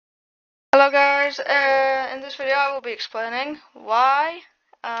Hello guys, in this video I will be explaining why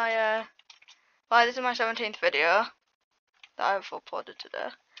this is my 17th video that I've uploaded today.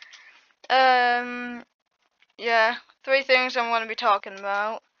 Yeah, 3 things I'm going to be talking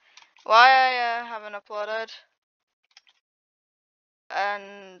about. Why I haven't uploaded,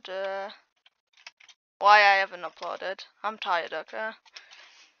 and why I haven't uploaded. I'm tired, okay?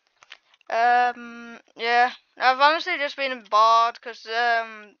 Yeah, I've honestly just been bored because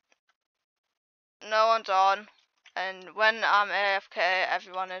no one's on, and when I'm AFK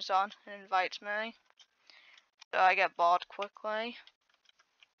everyone is on and invites me, so I get bored quickly.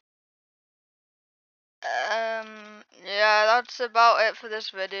 Yeah, that's about it for this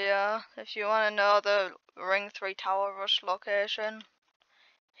video. If you want to know the Ring 3 Tower Rush location,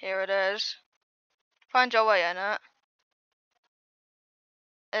 here it is. Find your way in it.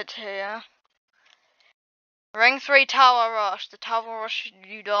 It's here. Ring 3 Tower Rush, the Tower Rush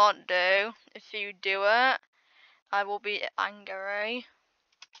you don't do. If you do it, I will be angry.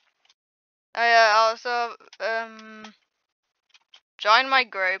 Oh yeah, also, join my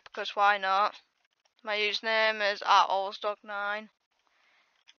group, because why not? My username is @allstock9.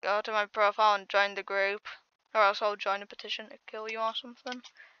 Go to my profile and join the group, or else I'll join a petition to kill you or something.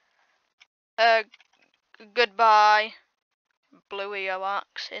 Goodbye, blue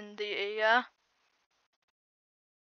earwax in the ear.